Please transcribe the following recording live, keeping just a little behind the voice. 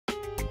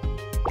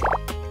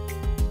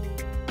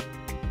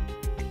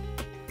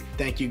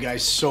thank you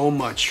guys so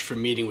much for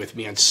meeting with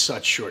me on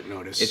such short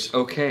notice. It's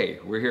okay.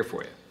 We're here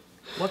for you.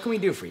 What can we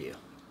do for you?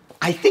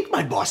 I think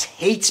my boss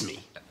hates me.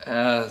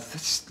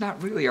 That's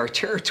not really our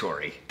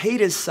territory.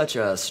 Hate is such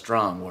a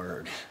strong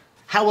word.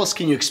 How else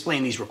can you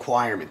explain these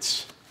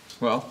requirements?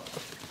 Well,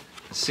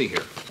 let's see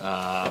here.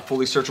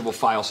 Fully searchable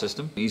file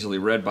system, easily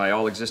read by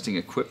all existing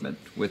equipment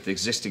with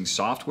existing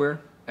software,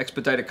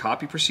 expedited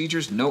copy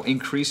procedures, no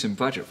increase in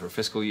budget for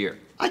fiscal year.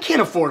 I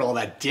can't afford all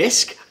that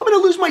disk. I'm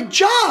gonna lose my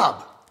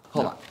job.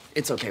 Hold on.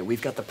 It's okay.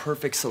 We've got the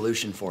perfect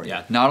solution for you.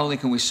 Yeah, not only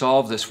can we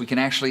solve this, we can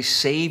actually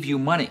save you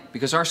money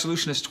because our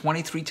solution is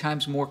 23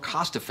 times more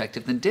cost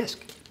effective than disk.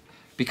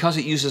 Because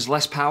it uses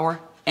less power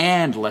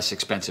and less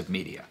expensive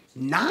media.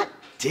 Not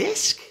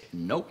disk?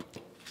 Nope.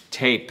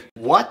 Tape.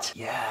 What?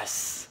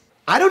 Yes.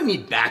 I don't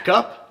need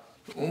backup.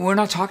 We're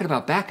not talking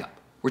about backup.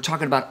 We're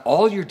talking about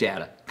all your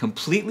data,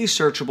 completely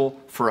searchable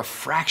for a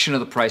fraction of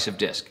the price of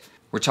disk.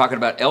 We're talking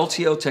about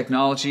LTO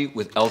technology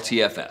with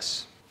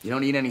LTFS. You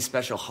don't need any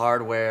special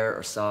hardware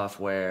or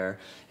software.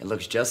 It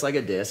looks just like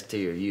a disk to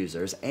your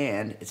users,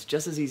 and it's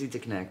just as easy to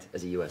connect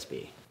as a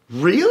USB.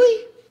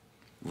 Really?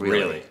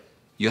 Really?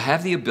 You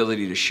have the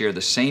ability to share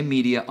the same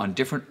media on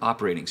different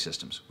operating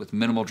systems with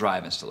minimal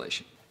drive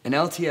installation. An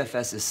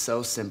LTFS is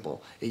so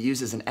simple. It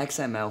uses an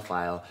XML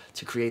file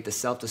to create the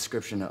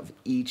self-description of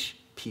each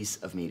piece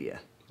of media.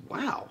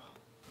 Wow.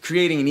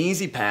 Creating an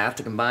easy path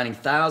to combining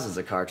thousands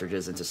of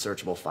cartridges into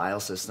searchable file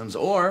systems,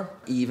 or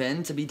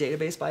even to be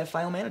databased by a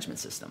file management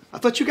system. I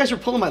thought you guys were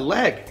pulling my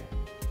leg.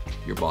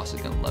 Your boss is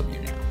gonna love you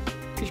now.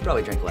 You should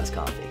probably drink less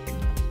coffee.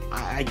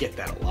 I get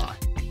that a lot.